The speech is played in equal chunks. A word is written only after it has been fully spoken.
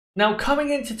Now,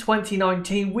 coming into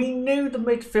 2019, we knew the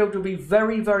midfield would be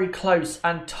very close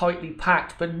and tightly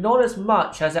packed, but not as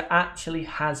much as it actually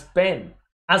has been.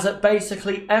 As at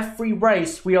basically every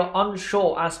race, we are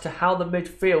unsure as to how the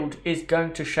midfield is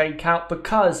going to shake out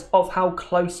because of how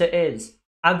close it is.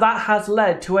 And that has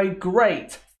led to a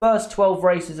great first 12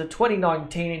 races of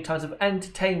 2019 in terms of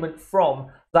entertainment from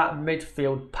that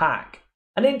midfield pack.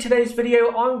 And in today's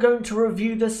video, I'm going to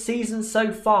review the season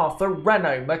so far for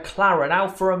Renault, McLaren,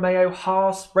 Alfa Romeo,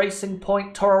 Haas, Racing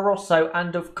Point, Toro Rosso,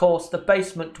 and of course the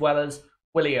basement dwellers,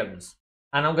 Williams.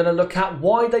 And I'm going to look at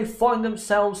why they find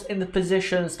themselves in the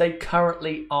positions they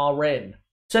currently are in.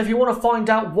 So if you want to find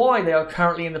out why they are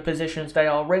currently in the positions they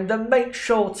are in, then make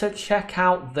sure to check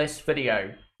out this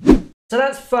video. So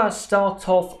let's first start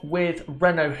off with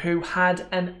Renault, who had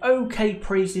an okay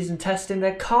pre-season testing.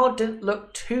 Their car didn't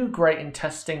look too great in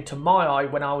testing to my eye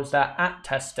when I was there at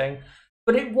testing,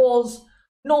 but it was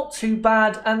not too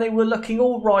bad and they were looking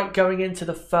all right going into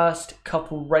the first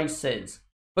couple races.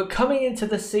 But coming into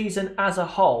the season as a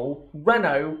whole,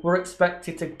 Renault were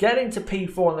expected to get into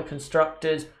P4 in the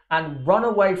Constructors and run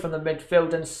away from the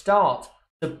midfield and start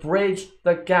to bridge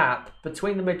the gap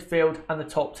between the midfield and the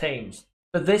top teams.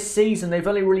 But this season, they've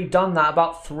only really done that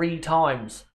about 3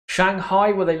 times.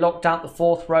 Shanghai, where they locked out the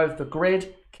 4th row of the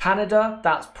grid. Canada,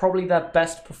 that's probably their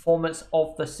best performance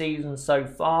of the season so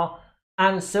far.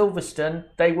 And Silverstone,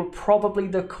 they were probably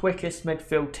the quickest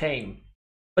midfield team.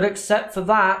 But except for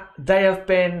that, they have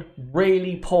been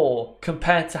really poor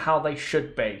compared to how they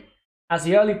should be, as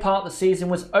the early part of the season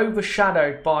was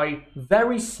overshadowed by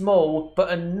very small but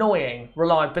annoying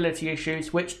reliability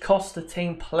issues which cost the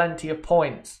team plenty of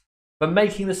points. But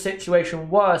making the situation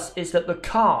worse is that the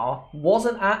car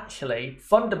wasn't actually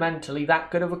fundamentally that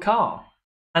good of a car.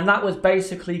 And that was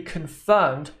basically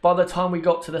confirmed by the time we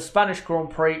got to the Spanish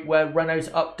Grand Prix, where Renault's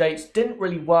updates didn't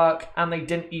really work and they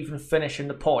didn't even finish in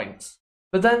the points.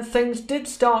 But then things did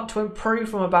start to improve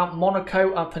from about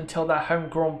Monaco up until their home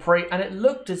Grand Prix, and it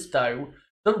looked as though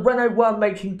that Renault were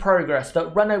making progress,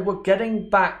 that Renault were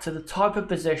getting back to the type of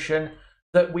position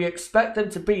that we expect them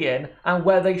to be in and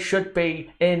where they should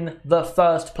be in the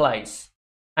first place.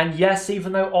 And yes,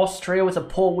 even though Austria was a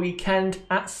poor weekend,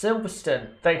 at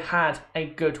Silverstone they had a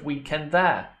good weekend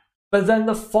there. But then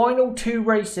the final 2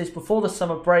 races before the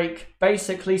summer break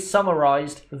basically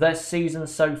summarised their season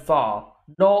so far.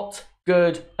 Not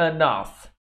good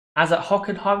enough. As at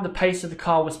Hockenheim, the pace of the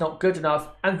car was not good enough,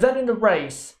 and then in the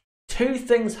race 2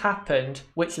 things happened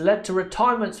which led to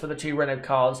retirements for the 2 Renault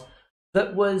cars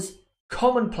that was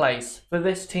commonplace for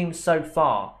this team so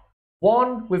far.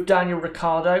 One with Daniel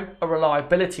Ricciardo, a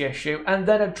reliability issue, and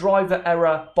then a driver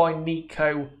error by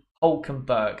Nico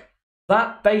Hülkenberg.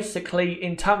 That basically,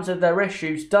 in terms of their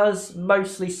issues, does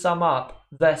mostly sum up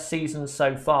their season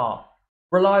so far.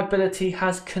 Reliability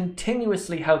has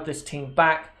continuously held this team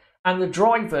back, and the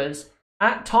drivers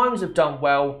at times have done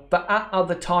well, but at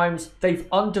other times they've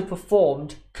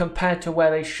underperformed compared to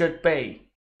where they should be.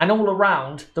 And all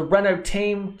around, the Renault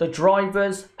team, the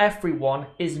drivers, everyone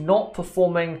is not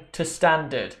performing to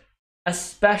standard.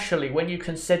 Especially when you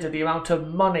consider the amount of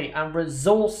money and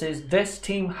resources this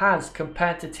team has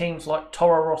compared to teams like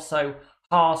Toro Rosso,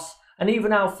 Haas, and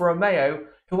even Alfa Romeo,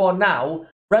 who are now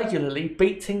regularly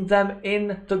beating them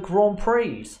in the Grand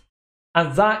Prix.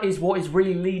 And that is what is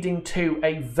really leading to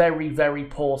a very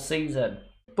poor season.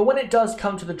 But when it does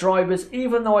come to the drivers,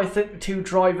 even though I think the 2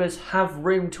 drivers have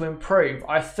room to improve,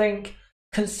 I think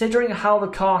considering how the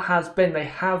car has been, they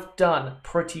have done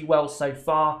pretty well so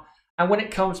far. And when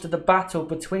it comes to the battle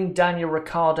between Daniel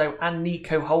Ricciardo and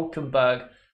Nico Hülkenberg,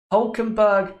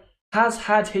 Hülkenberg has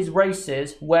had his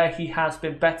races where he has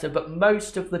been better, but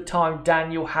most of the time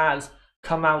Daniel has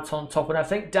come out on top. And I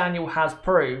think Daniel has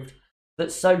proved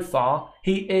that so far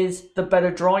he is the better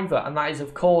driver, and that is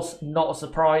of course not a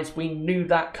surprise. We knew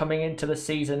that coming into the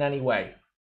season anyway.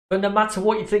 But no matter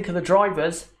what you think of the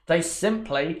drivers, they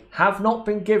simply have not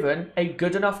been given a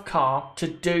good enough car to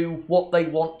do what they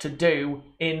want to do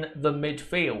in the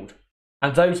midfield.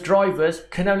 And those drivers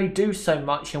can only do so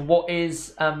much in what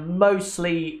is a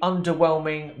mostly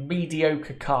underwhelming,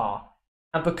 mediocre car.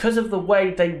 And because of the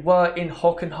way they were in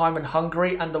Hockenheim and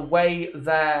Hungary and the way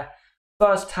their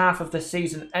first half of the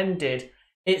season ended,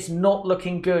 it's not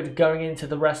looking good going into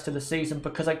the rest of the season,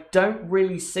 because I don't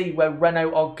really see where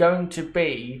Renault are going to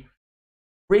be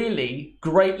really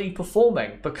greatly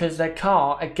performing, because their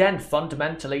car, again,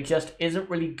 fundamentally just isn't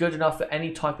really good enough for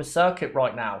any type of circuit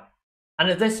right now.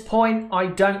 And at this point, I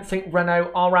don't think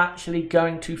Renault are actually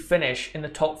going to finish in the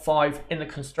top 5 in the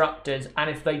Constructors, and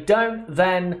if they don't,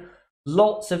 then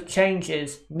lots of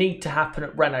changes need to happen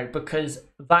at Renault, because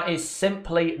that is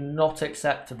simply not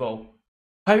acceptable.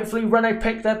 Hopefully Renault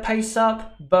pick their pace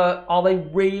up, but are they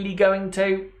really going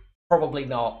to? Probably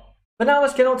not. But now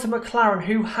let's get on to McLaren,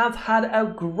 who have had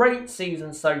a great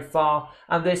season so far,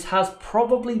 and this has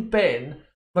probably been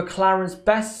McLaren's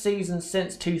best season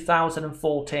since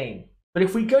 2014. But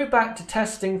if we go back to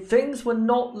testing, things were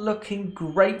not looking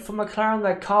great for McLaren.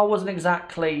 Their car wasn't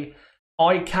exactly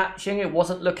eye-catching. It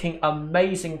wasn't looking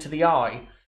amazing to the eye.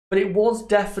 But it was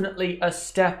definitely a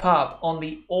step up on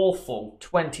the awful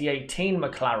 2018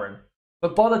 McLaren.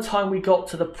 But by the time we got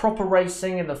to the proper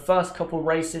racing in the first couple of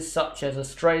races such as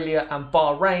Australia and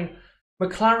Bahrain,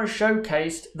 McLaren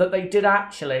showcased that they did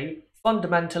actually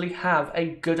fundamentally have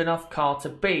a good enough car to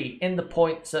be in the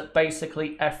points at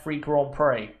basically every Grand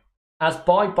Prix. As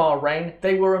by Bahrain,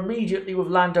 they were immediately with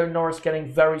Lando Norris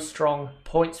getting very strong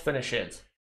points finishes.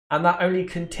 And that only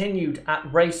continued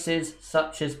at races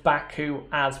such as Baku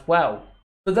as well.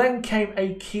 But then came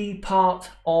a key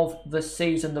part of the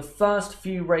season, the first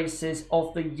few races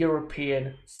of the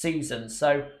European season.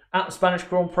 So at the Spanish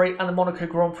Grand Prix and the Monaco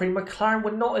Grand Prix, McLaren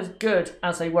were not as good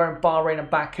as they were in Bahrain and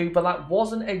Baku, but that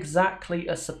wasn't exactly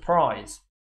a surprise.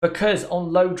 Because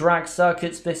on low drag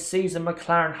circuits this season,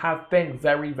 McLaren have been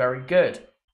very, very good.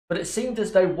 But it seemed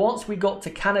as though once we got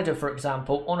to Canada, for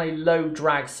example, on a low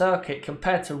drag circuit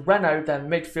compared to Renault, their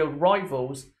midfield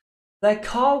rivals, their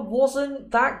car wasn't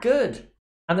that good.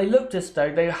 And they looked as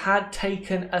though they had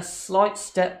taken a slight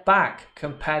step back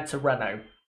compared to Renault.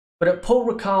 But at Paul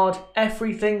Ricard,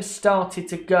 everything started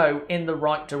to go in the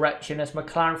right direction as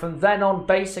McLaren from then on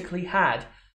basically had,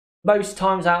 most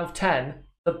times out of 10,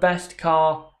 the best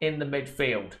car in the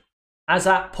midfield. As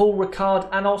at Paul Ricard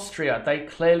and Austria, they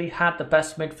clearly had the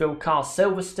best midfield car.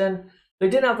 Silverstone, they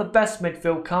didn't have the best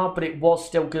midfield car, but it was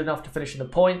still good enough to finish in the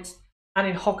points. And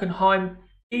in Hockenheim,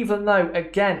 even though,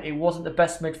 again, it wasn't the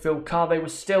best midfield car, they were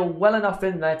still well enough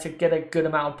in there to get a good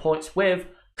amount of points with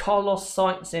Carlos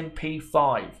Sainz in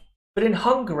P5. But in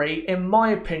Hungary, in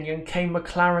my opinion, came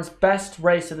McLaren's best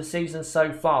race of the season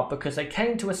so far because they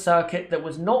came to a circuit that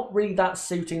was not really that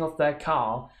suiting of their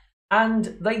car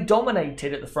and they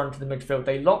dominated at the front of the midfield.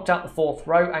 They locked out the fourth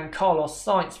row and Carlos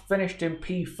Sainz finished in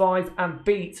P5 and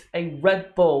beat a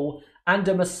Red Bull and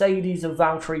a Mercedes of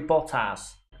Valtteri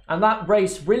Bottas. And that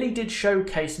race really did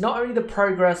showcase not only the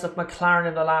progress of McLaren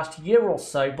in the last year or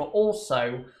so, but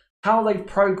also how they've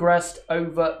progressed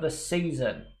over the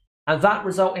season. And that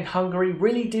result in Hungary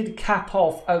really did cap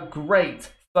off a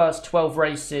great first 12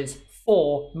 races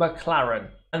for McLaren.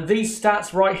 And these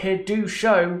stats right here do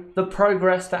show the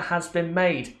progress that has been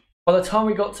made. By the time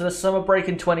we got to the summer break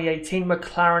in 2018,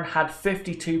 McLaren had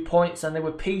 52 points and they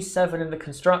were P7 in the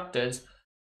Constructors.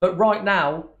 But right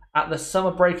now, at the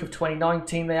summer break of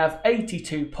 2019, they have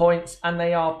 82 points and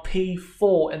they are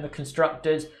P4 in the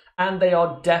Constructors, and they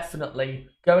are definitely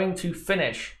going to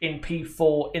finish in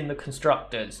P4 in the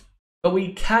Constructors. But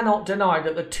we cannot deny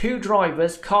that the two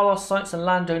drivers, Carlos Sainz and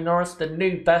Lando Norris, the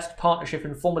new best partnership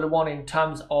in Formula 1 in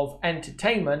terms of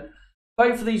entertainment,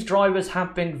 both of these drivers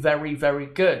have been very, very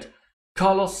good.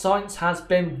 Carlos Sainz has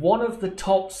been one of the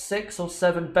top 6 or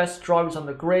 7 best drivers on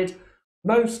the grid.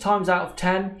 Most times out of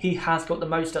 10, he has got the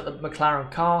most at the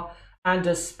McLaren car, and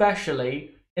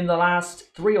especially in the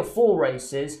last 3 or 4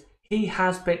 races, he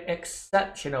has been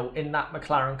exceptional in that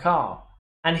McLaren car.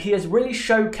 And he has really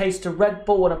showcased to Red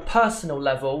Bull on a personal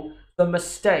level the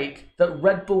mistake that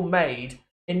Red Bull made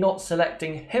in not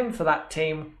selecting him for that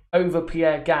team over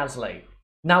Pierre Gasly.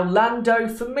 Now, Lando,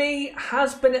 for me,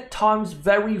 has been at times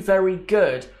very, very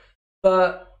good,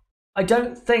 but I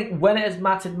don't think when it has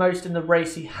mattered most in the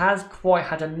race, he has quite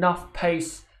had enough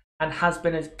pace and has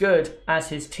been as good as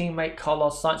his teammate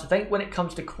Carlos Sainz. I think when it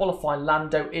comes to qualifying,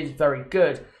 Lando is very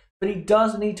good, but he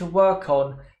does need to work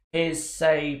on his,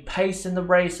 say, pace in the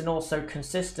race and also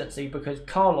consistency, because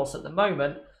Carlos at the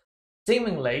moment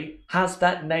seemingly has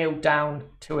that nailed down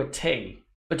to a T.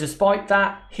 But despite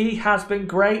that, he has been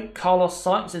great, Carlos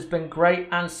Sainz has been great,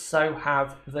 and so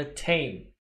have the team.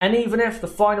 And even if the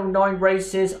final 9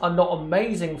 races are not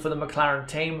amazing for the McLaren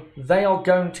team, they are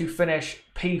going to finish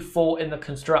P4 in the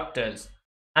Constructors.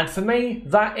 And for me,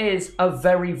 that is a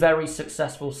very, very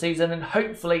successful season, and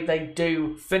hopefully they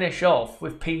do finish off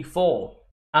with P4,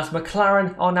 as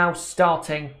McLaren are now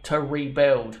starting to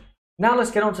rebuild. Now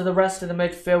let's get on to the rest of the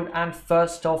midfield, and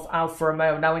first off, Alfa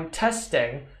Romeo. Now in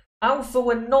testing, Alfa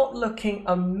were not looking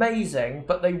amazing,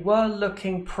 but they were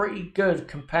looking pretty good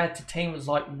compared to teams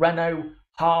like Renault,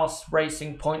 Haas,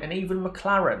 Racing Point, and even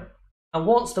McLaren. And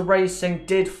once the racing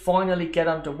did finally get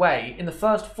underway, in the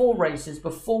first 4 races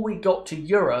before we got to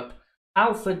Europe,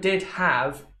 Alfa did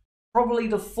have probably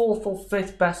the 4th or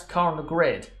 5th best car on the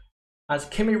grid. as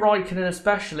Kimi Raikkonen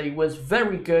especially was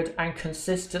very good and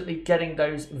consistently getting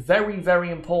those very,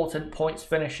 very important points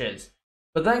finishes.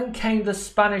 But then came the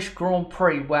Spanish Grand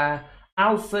Prix where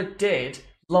Alfa did,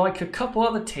 like a couple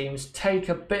other teams, take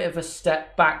a bit of a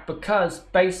step back because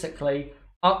basically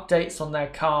updates on their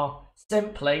car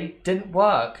simply didn't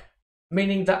work.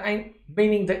 Meaning that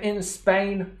in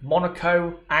Spain,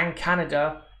 Monaco and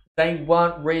Canada, they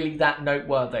weren't really that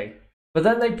noteworthy. But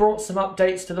then they brought some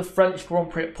updates to the French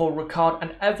Grand Prix at Paul Ricard,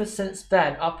 and ever since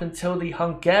then, up until the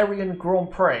Hungarian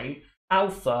Grand Prix,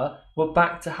 Alfa were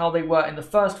back to how they were in the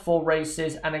first 4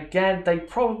 races, and again, they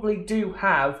probably do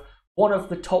have one of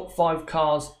the top 5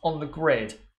 cars on the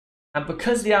grid. And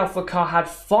because the Alfa car had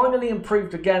finally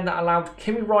improved again, that allowed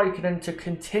Kimi Raikkonen to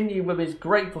continue with his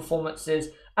great performances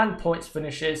and points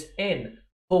finishes in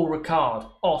Paul Ricard,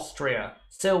 Austria,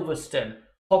 Silverstone,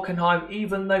 Hockenheim.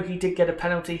 Even though he did get a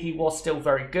penalty, he was still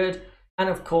very good, and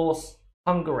of course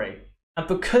Hungary. And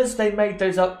because they made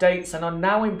those updates and are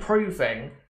now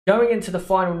improving, going into the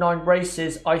final 9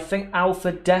 races, I think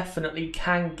Alfa definitely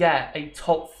can get a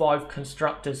top 5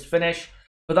 constructors finish,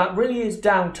 but that really is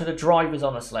down to the drivers,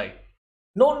 honestly.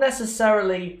 Not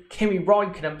necessarily Kimi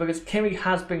Raikkonen, because Kimi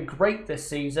has been great this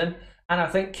season, and I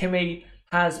think Kimi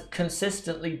has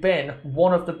consistently been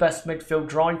one of the best midfield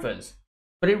drivers.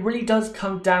 But it really does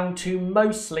come down to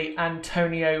mostly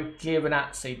Antonio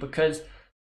Giovinazzi, because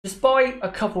despite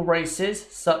a couple races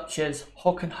such as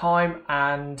Hockenheim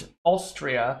and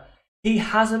Austria, he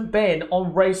hasn't been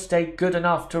on race day good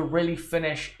enough to really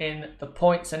finish in the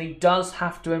points, and he does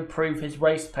have to improve his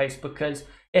race pace, because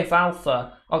if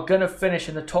Alfa are going to finish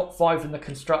in the top 5 in the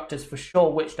constructors for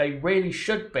sure, which they really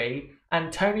should be,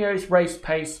 Antonio's race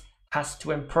pace has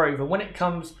to improve. And when it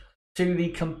comes to the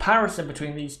comparison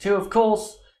between these two, of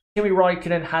course, Kimi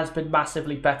Raikkonen has been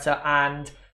massively better,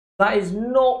 and that is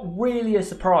not really a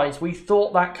surprise. We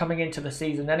thought that coming into the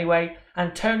season anyway.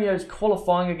 Antonio's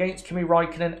qualifying against Kimi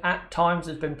Raikkonen at times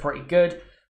has been pretty good,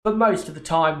 but most of the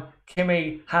time,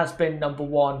 Kimi has been number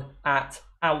 1 at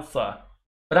Alfa.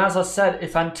 But as I said,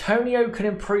 if Antonio can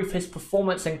improve his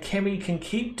performance and Kimi can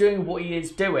keep doing what he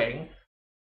is doing,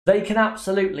 they can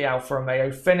absolutely, Alfa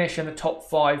Romeo, finish in the top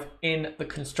 5 in the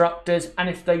constructors. And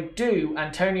if they do,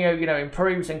 Antonio,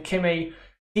 improves and Kimi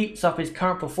keeps up his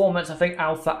current performance, I think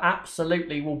Alfa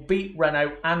absolutely will beat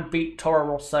Renault and beat Toro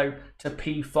Rosso to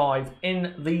P5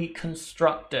 in the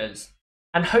constructors.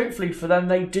 And hopefully for them,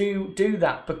 they do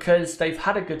that, because they've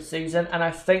had a good season and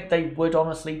I think they would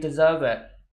honestly deserve it.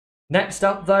 Next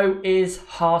up, though, is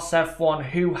Haas F1,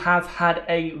 who have had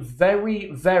a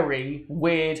very, very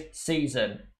weird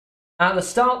season. At the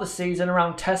start of the season,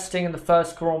 around testing in the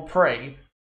first Grand Prix,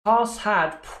 Haas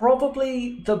had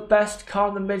probably the best car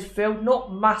in the midfield,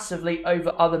 not massively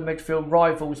over other midfield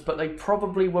rivals, but they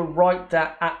probably were right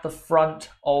there at the front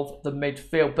of the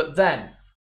midfield. But then,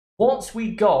 once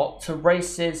we got to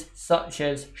races such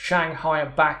as Shanghai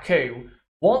and Baku,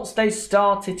 once they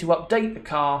started to update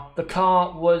the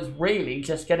car was really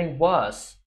just getting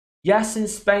worse. Yes, in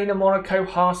Spain and Monaco,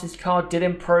 Haas's car did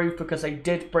improve because they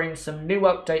did bring some new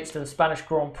updates to the Spanish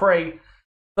Grand Prix,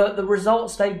 but the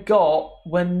results they got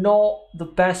were not the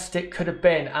best it could have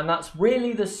been, and that's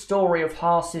really the story of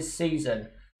Haas's season.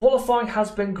 Qualifying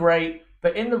has been great,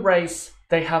 but in the race,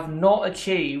 they have not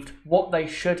achieved what they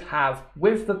should have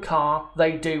with the car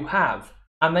they do have.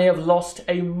 And they have lost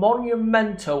a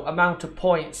monumental amount of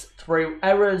points through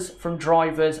errors from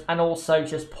drivers and also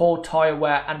just poor tyre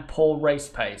wear and poor race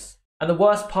pace. And the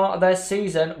worst part of their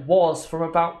season was from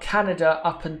about Canada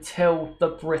up until the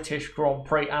British Grand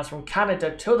Prix. As from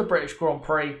Canada till the British Grand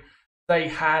Prix, they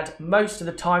had most of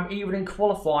the time, even in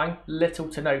qualifying, little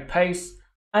to no pace.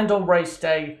 And on race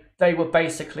day, they were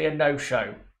basically a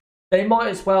no-show. They might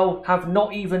as well have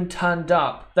not even turned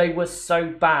up. They were so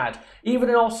bad. Even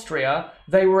in Austria,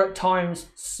 they were at times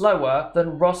slower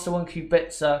than Russell and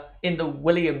Kubica in the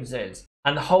Williamses.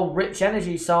 And the whole Rich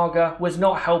Energy saga was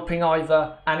not helping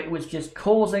either, and it was just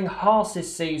causing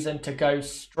Haas's season to go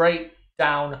straight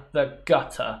down the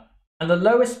gutter. And the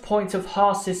lowest point of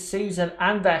Haas's season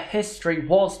and their history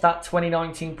was that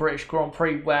 2019 British Grand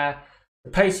Prix, where the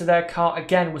pace of their car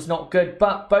again was not good,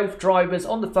 but both drivers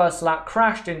on the first lap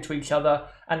crashed into each other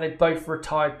and they both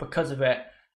retired because of it.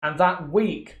 And that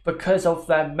week, because of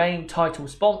their main title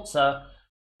sponsor,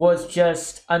 was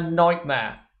just a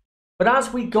nightmare. But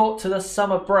as we got to the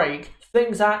summer break,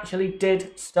 things actually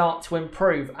did start to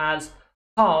improve, as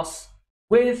Haas,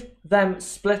 with them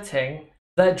splitting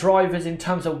their drivers in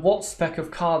terms of what spec of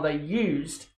car they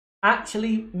used,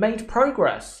 actually made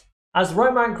progress. As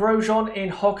Romain Grosjean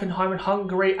in Hockenheim and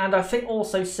Hungary, and I think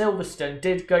also Silverstone,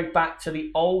 did go back to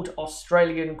the old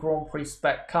Australian Grand Prix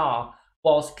spec car,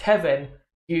 whilst Kevin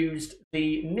used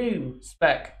the new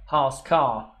spec Haas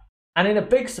car. And in a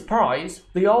big surprise,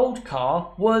 the old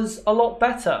car was a lot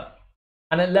better.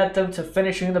 And it led them to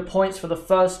finishing the points for the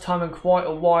first time in quite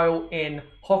a while in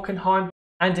Hockenheim.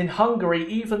 And in Hungary,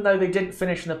 even though they didn't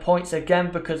finish in the points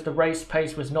again because the race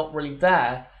pace was not really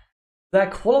there, their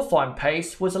qualifying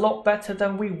pace was a lot better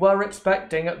than we were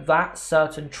expecting at that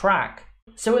certain track.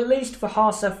 So at least for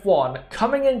Haas F1,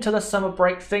 coming into the summer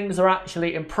break, things are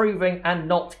actually improving and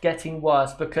not getting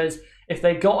worse, because if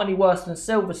they got any worse than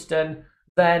Silverstone,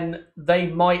 then they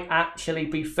might actually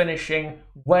be finishing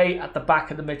way at the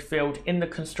back of the midfield in the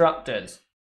Constructors.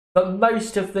 But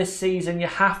most of this season, you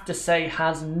have to say,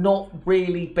 has not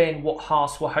really been what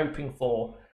Haas were hoping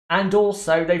for. And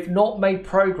also, they've not made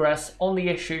progress on the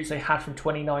issues they had from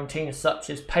 2019, such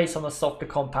as pace on the softer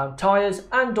compound tyres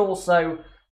and also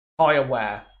tyre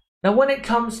wear. Now, when it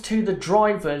comes to the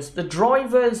drivers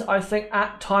I think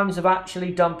at times have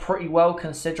actually done pretty well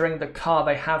considering the car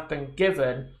they have been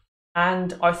given.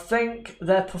 And I think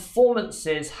their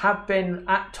performances have been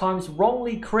at times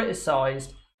wrongly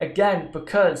criticised, again,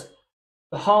 because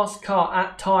the Haas car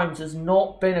at times has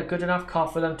not been a good enough car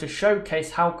for them to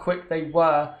showcase how quick they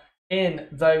were in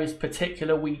those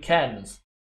particular weekends.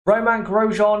 Romain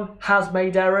Grosjean has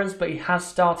made errors, but he has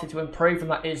started to improve,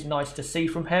 and that is nice to see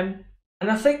from him. And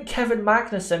I think Kevin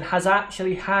Magnussen has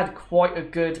actually had quite a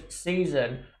good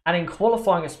season, and in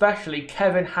qualifying especially,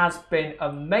 Kevin has been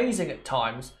amazing at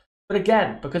times. But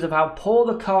again, because of how poor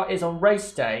the car is on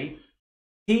race day,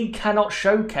 he cannot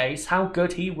showcase how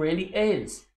good he really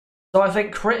is. So I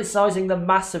think criticising them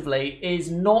massively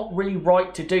is not really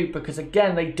right to do, because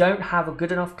again, they don't have a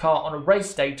good enough car on a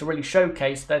race day to really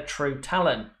showcase their true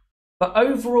talent. But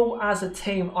overall as a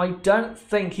team, I don't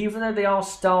think, even though they are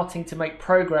starting to make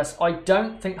progress, I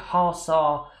don't think Haas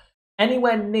are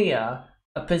anywhere near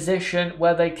a position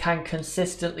where they can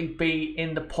consistently be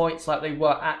in the points like they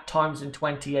were at times in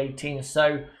 2018.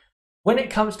 So when it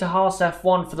comes to Haas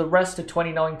F1 for the rest of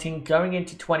 2019 going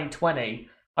into 2020,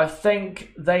 I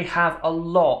think they have a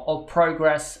lot of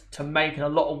progress to make and a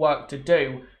lot of work to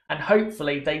do. And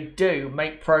hopefully they do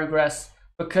make progress,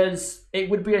 because it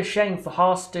would be a shame for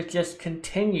Haas to just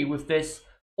continue with this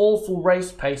awful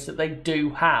race pace that they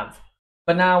do have.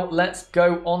 But now let's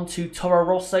go on to Toro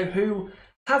Rosso, who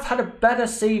have had a better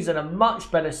season, a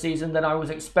much better season than I was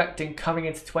expecting coming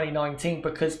into 2019.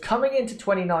 Because coming into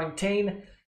 2019,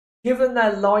 given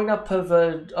their lineup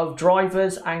of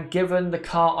drivers and given the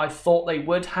car I thought they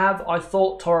would have, I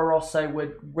thought Toro Rosso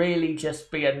would really just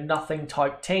be a nothing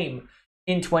type team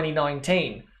in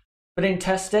 2019. But in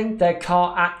testing, their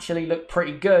car actually looked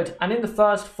pretty good. And in the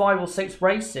first 5 or 6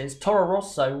 races, Toro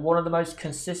Rosso, one of the most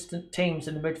consistent teams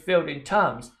in the midfield in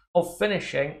terms of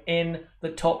finishing in the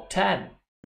top 10.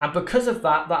 And because of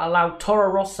that, that allowed Toro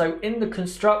Rosso in the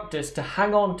Constructors to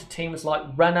hang on to teams like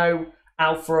Renault,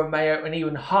 Alfa Romeo and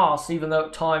even Haas, even though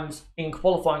at times, in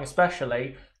qualifying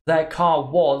especially, their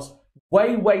car was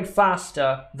way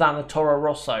faster than the Toro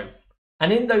Rosso.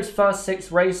 And in those first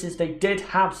 6 races, they did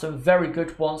have some very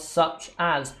good ones, such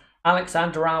as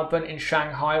Alexander Albon in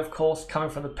Shanghai, of course,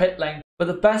 coming from the pit lane. But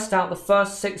the best out of the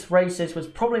first 6 races was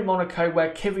probably Monaco,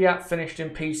 where Kvyat finished in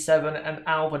P7 and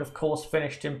Albon, of course,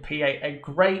 finished in P8. A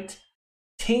great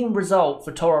team result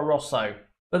for Toro Rosso.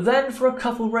 But then for a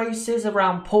couple races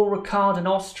around Paul Ricard in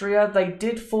Austria, they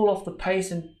did fall off the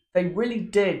pace and they really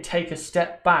did take a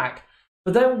step back.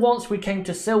 But then once we came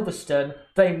to Silverstone,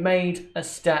 they made a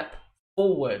step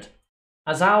forward.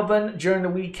 As Albon during the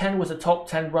weekend was a top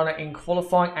 10 runner in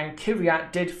qualifying, and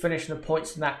Kvyat did finish in the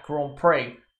points in that Grand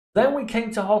Prix. Then we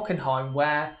came to Hockenheim,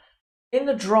 where in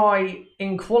the dry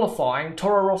in qualifying,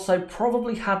 Toro Rosso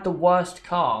probably had the worst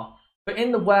car. But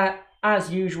in the wet,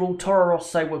 as usual, Toro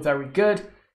Rosso were very good.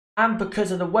 And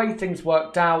because of the way things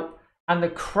worked out and the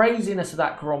craziness of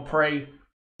that Grand Prix,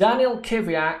 Daniel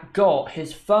Kvyat got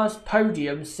his first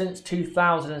podium since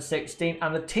 2016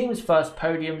 and the team's first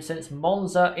podium since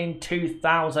Monza in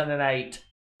 2008.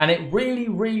 And it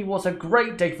really was a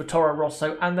great day for Toro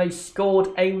Rosso, and they scored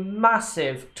a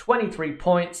massive 23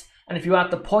 points. And if you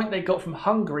add the point they got from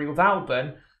Hungary with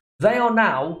Albon, they are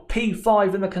now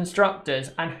P5 in the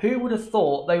Constructors. And who would have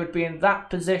thought they would be in that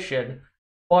position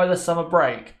by the summer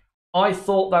break? I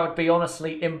thought that would be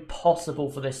honestly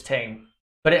impossible for this team.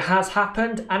 But it has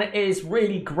happened, and it is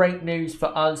really great news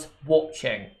for us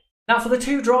watching. Now for the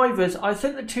 2 drivers, I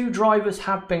think the 2 drivers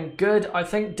have been good. I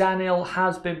think Daniel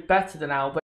has been better than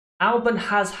Albon. Albon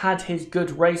has had his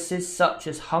good races such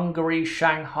as Hungary,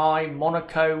 Shanghai,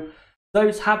 Monaco.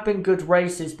 Those have been good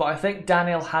races, but I think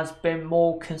Daniel has been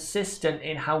more consistent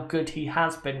in how good he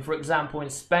has been. For example,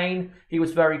 in Spain, he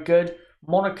was very good.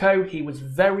 Monaco, he was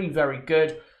very, very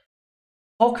good.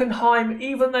 Hockenheim,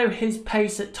 even though his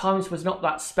pace at times was not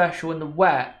that special in the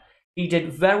wet, he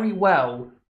did very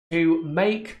well to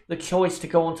make the choice to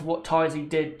go on to what tyres he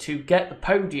did to get the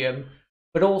podium,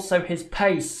 but also his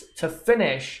pace to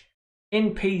finish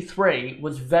in P3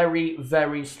 was very,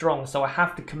 very strong. So I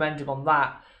have to commend him on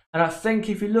that. And I think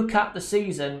if you look at the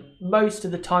season, most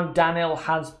of the time Daniel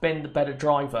has been the better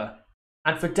driver.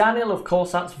 And for Daniel, of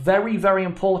course, that's very, very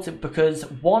important because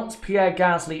once Pierre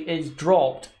Gasly is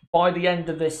dropped by the end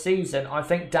of this season, I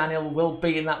think Daniel will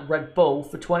be in that Red Bull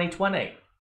for 2020.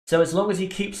 So as long as he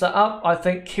keeps that up, I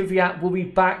think Kvyat will be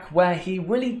back where he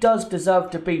really does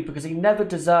deserve to be because he never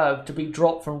deserved to be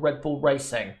dropped from Red Bull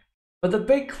Racing. But the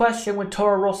big question with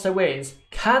Toro Rosso is,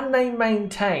 can they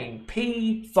maintain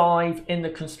P5 in the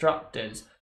Constructors?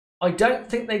 I don't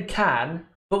think they can,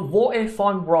 but what if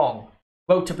I'm wrong?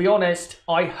 Well, to be honest,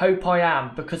 I hope I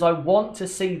am because I want to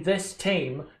see this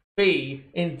team be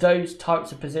in those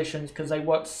types of positions because they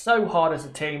work so hard as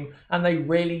a team and they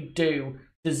really do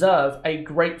deserve a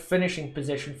great finishing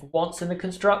position for once in the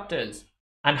Constructors.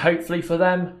 And hopefully for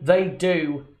them, they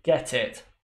do get it.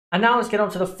 And now let's get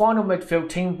on to the final midfield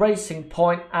team, Racing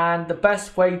Point, and the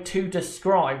best way to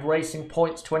describe Racing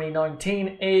Point's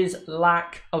 2019 is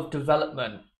lack of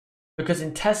development. Because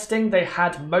in testing, they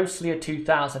had mostly a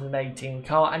 2018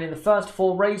 car, and in the first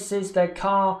 4 races, their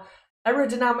car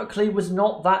aerodynamically was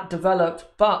not that developed,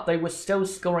 but they were still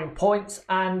scoring points,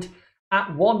 and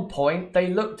at one point,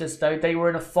 they looked as though they were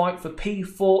in a fight for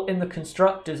P4 in the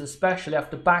Constructors, especially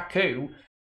after Baku,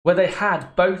 where they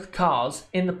had both cars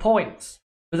in the points.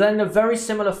 But then in a very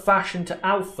similar fashion to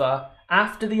Alfa,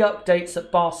 after the updates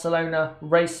at Barcelona,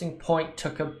 Racing Point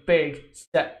took a big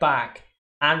step back.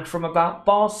 And from about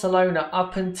Barcelona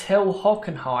up until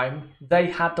Hockenheim,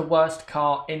 they had the worst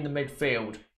car in the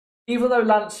midfield. Even though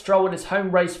Lance Stroll had his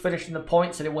home race finished in the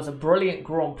points and it was a brilliant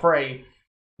Grand Prix,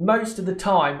 most of the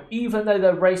time, even though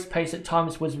their race pace at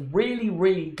times was really,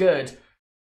 really good,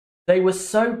 they were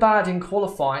so bad in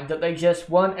qualifying that they just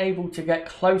weren't able to get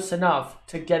close enough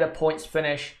to get a points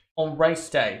finish on race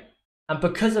day. And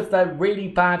because of their really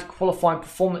bad qualifying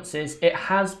performances, it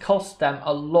has cost them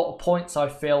a lot of points, I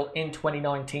feel, in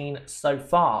 2019 so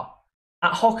far.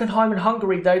 At Hockenheim in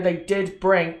Hungary, though, they did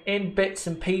bring in bits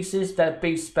and pieces their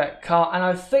B-Spec car, and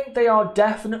I think they are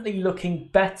definitely looking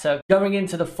better going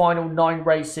into the final 9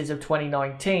 races of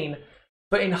 2019.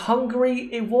 But in Hungary,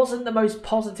 it wasn't the most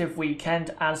positive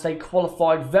weekend as they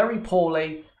qualified very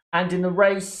poorly. And in the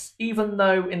race, even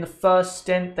though in the first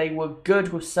stint they were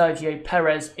good with Sergio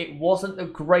Perez, it wasn't the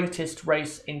greatest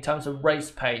race in terms of race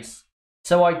pace.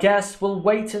 So I guess we'll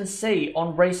wait and see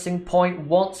on Racing Point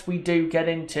once we do get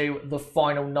into the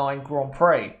final 9 Grand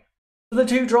Prix. For the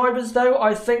 2 drivers though,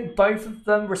 I think both of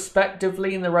them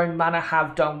respectively in their own manner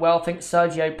have done well. I think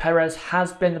Sergio Perez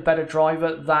has been the better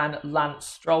driver than Lance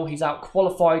Stroll. He's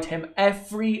out-qualified him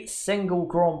every single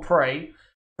Grand Prix,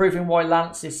 proving why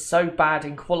Lance is so bad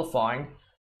in qualifying.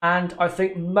 And I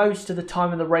think most of the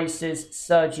time in the races,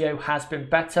 Sergio has been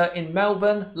better. In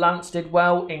Melbourne, Lance did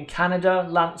well. In Canada,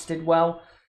 Lance did well.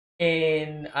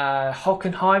 In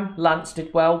Hockenheim, Lance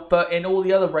did well. But in all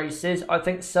the other races, I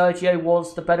think Sergio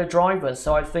was the better driver.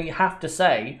 So I think you have to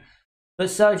say that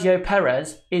Sergio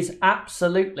Perez is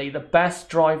absolutely the best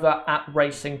driver at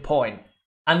Racing Point.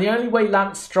 And the only way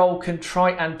Lance Stroll can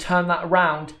try and turn that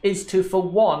around is to, for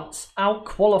once,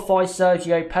 out-qualify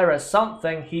Sergio Perez,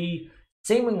 something he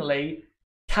seemingly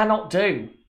cannot do.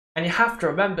 And you have to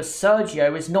remember,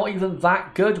 Sergio is not even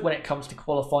that good when it comes to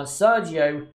qualifying.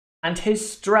 Sergio and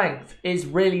his strength is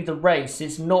really the race,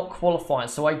 is not qualifying.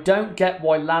 So I don't get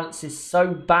why Lance is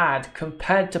so bad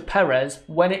compared to Perez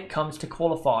when it comes to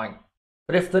qualifying.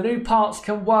 But if the new parts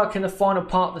can work in the final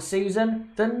part of the season,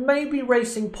 then maybe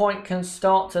Racing Point can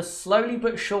start to slowly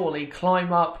but surely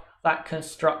climb up that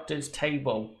Constructors'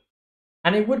 table.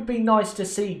 And it would be nice to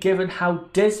see, given how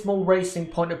dismal Racing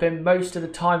Point have been most of the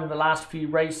time in the last few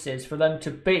races, for them to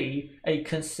be a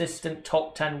consistent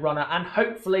top 10 runner, and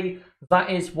hopefully that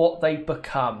is what they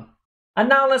become. And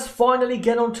now let's finally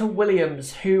get on to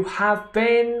Williams, who have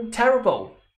been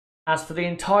terrible. As for the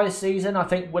entire season, I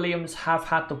think Williams have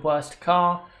had the worst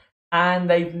car, and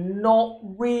they've not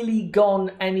really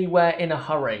gone anywhere in a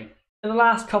hurry. In the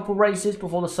last couple races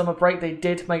before the summer break, they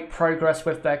did make progress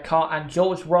with their car, and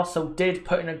George Russell did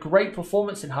put in a great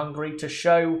performance in Hungary to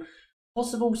show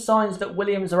possible signs that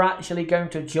Williams are actually going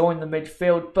to join the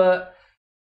midfield, but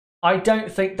I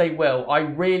don't think they will. I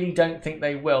really don't think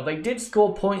they will. They did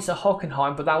score points at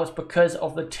Hockenheim, but that was because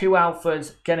of the 2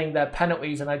 Alphas getting their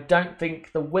penalties, and I don't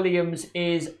think the Williams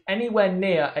is anywhere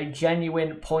near a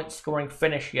genuine point-scoring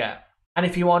finish yet. And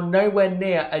if you are nowhere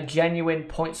near a genuine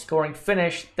point scoring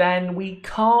finish, then we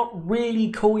can't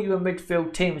really call you a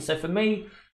midfield team. So for me,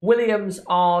 Williams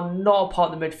are not a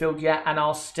part of the midfield yet and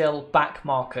are still back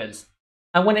markers.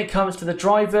 And when it comes to the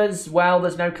drivers, well,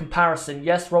 there's no comparison.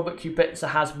 Yes, Robert Kubica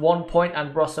has 1 point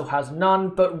and Russell has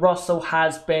none, but Russell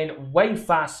has been way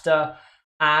faster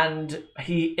and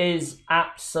he is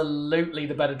absolutely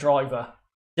the better driver.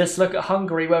 Just look at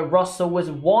Hungary, where Russell was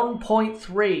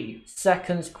 1.3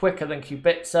 seconds quicker than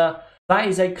Kubica. That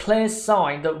is a clear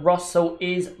sign that Russell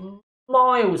is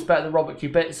miles better than Robert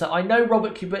Kubica. I know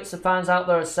Robert Kubica fans out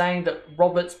there are saying that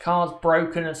Robert's car's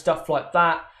broken and stuff like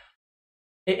that.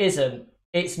 It isn't.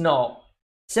 It's not.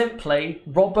 Simply,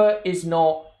 Robert is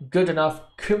not good enough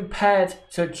compared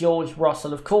to George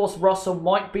Russell. Of course, Russell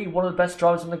might be one of the best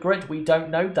drivers on the grid. We don't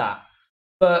know that.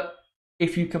 But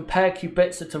if you compare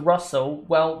Kubica to Russell,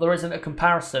 well, there isn't a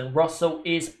comparison. Russell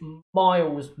is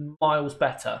miles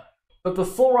better. But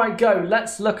before I go,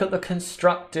 let's look at the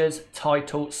Constructors'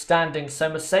 title standings. So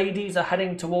Mercedes are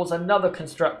heading towards another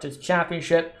Constructors'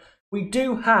 Championship. We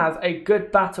do have a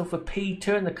good battle for P2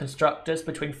 in the Constructors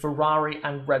between Ferrari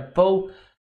and Red Bull.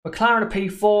 McLaren are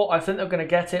P4. I think they're going to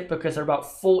get it because they're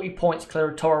about 40 points clear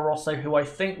of Toro Rosso, who I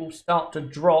think will start to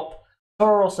drop.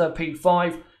 Toro Rosso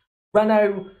P5.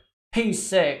 Renault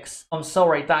P6, I'm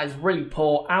sorry, that is really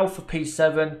poor. Alfa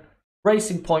P7,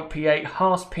 Racing Point P8,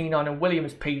 Haas P9 and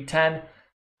Williams P10.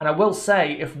 And I will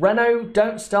say, if Renault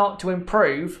don't start to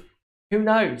improve, who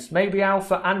knows? Maybe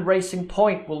Alfa and Racing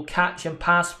Point will catch and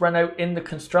pass Renault in the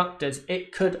Constructors.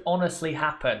 It could honestly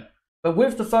happen. But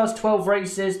with the first 12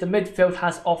 races, the midfield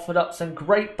has offered up some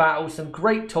great battles, some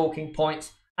great talking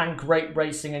points, and great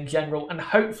racing in general. And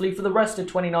hopefully for the rest of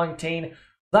 2019,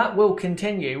 that will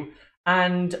continue.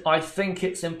 And I think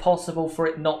it's impossible for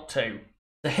it not to.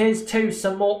 So here's to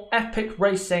some more epic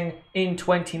racing in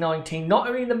 2019, not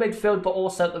only in the midfield but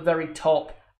also at the very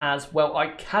top as well. I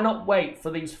cannot wait for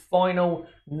these final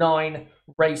 9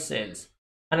 races.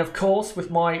 And of course,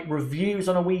 with my reviews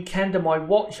on a weekend and my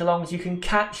watch-alongs, you can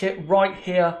catch it right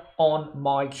here on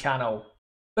my channel.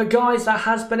 But guys, that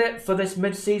has been it for this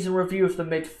mid-season review of the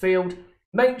midfield.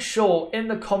 Make sure in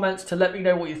the comments to let me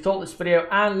know what you thought of this video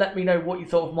and let me know what you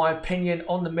thought of my opinion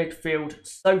on the midfield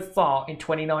so far in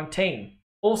 2019.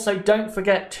 Also, don't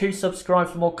forget to subscribe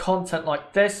for more content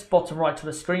like this. Bottom right of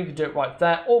the screen, you can do it right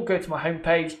there. Or go to my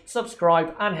homepage,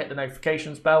 subscribe and hit the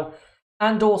notifications bell.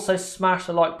 And also smash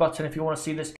the like button if you want to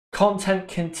see this content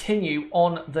continue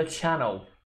on the channel.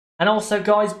 And also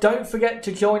guys, don't forget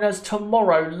to join us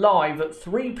tomorrow live at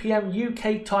 3 PM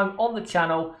UK time on the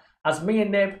channel as me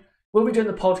and Nib we'll be doing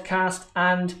the podcast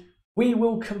and we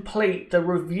will complete the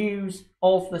reviews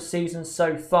of the season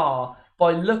so far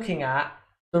by looking at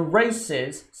the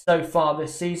races so far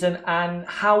this season and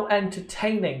how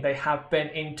entertaining they have been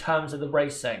in terms of the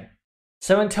racing.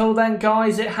 So until then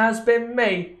guys, it has been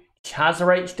me, Chazza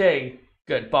HD.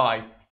 Goodbye.